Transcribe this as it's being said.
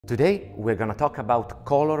Today we're going to talk about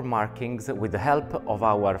color markings with the help of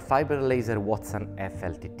our fiber laser wattsan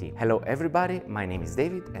FLTT. Hello everybody, my name is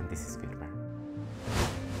David and this is Virmer.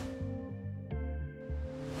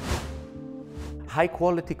 High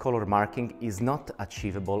quality color marking is not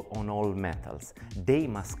achievable on all metals. They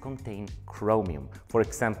must contain chromium, for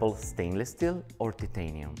example stainless steel or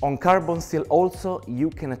titanium. On carbon steel also you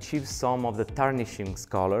can achieve some of the tarnishing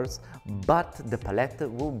colors, but the palette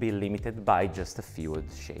will be limited by just a few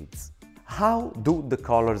shades. How do the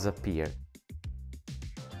colors appear?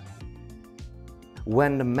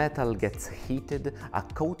 When the metal gets heated, a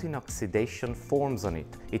coating oxidation forms on it.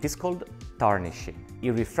 It is called tarnishing.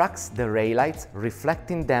 It refracts the ray lights,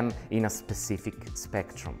 reflecting them in a specific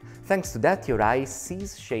spectrum. Thanks to that, your eye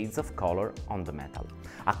sees shades of color on the metal.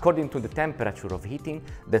 According to the temperature of heating,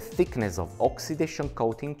 the thickness of oxidation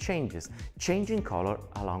coating changes, changing color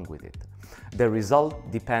along with it. The result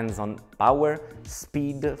depends on power,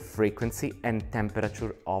 speed, frequency and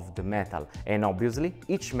temperature of the metal, and obviously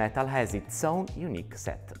each metal has its own unique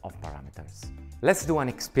set of parameters. Let's do an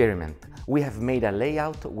experiment. We have made a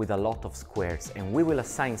layout with a lot of squares and we will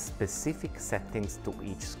assign specific settings to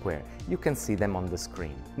each square. You can see them on the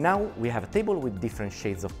screen. Now we have a table with different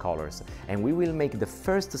shades of colors and we will make the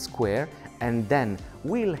first square and then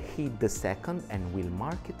we'll heat the second and we'll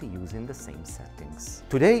mark it using the same settings.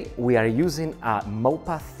 Today we are using a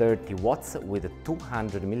MOPA 30 watts with a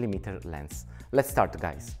 200mm lens. Let's start,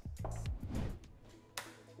 guys.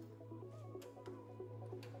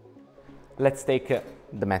 Let's take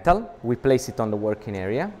the metal, we place it on the working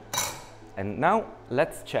area, and now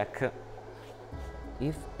let's check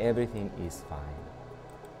if everything is fine.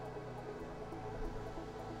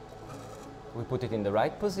 We put it in the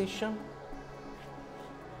right position.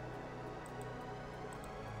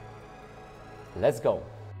 Let's go.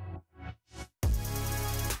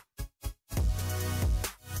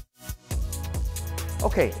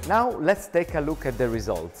 Okay, now let's take a look at the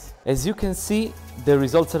results. As you can see, the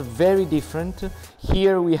results are very different.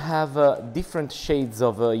 Here we have different shades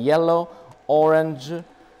of yellow, orange,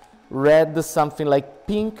 red, something like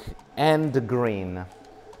pink and green.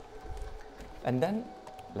 And then,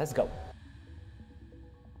 let's go.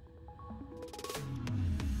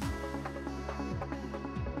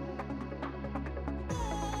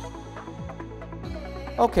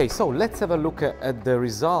 Okay, so let's have a look at the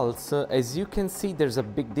results. As you can see, there's a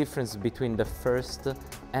big difference between the first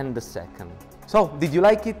and the second. So, did you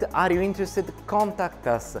like it? Are you interested? Contact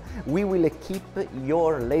us. We will equip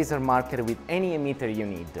your laser marker with any emitter you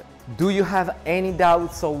need. Do you have any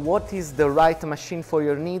doubts on what is the right machine for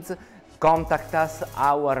your needs? Contact us.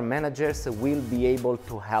 Our managers will be able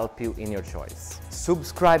to help you in your choice.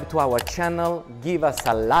 Subscribe to our channel. Give us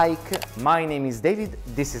a like. My name is David.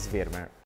 This is Virmer.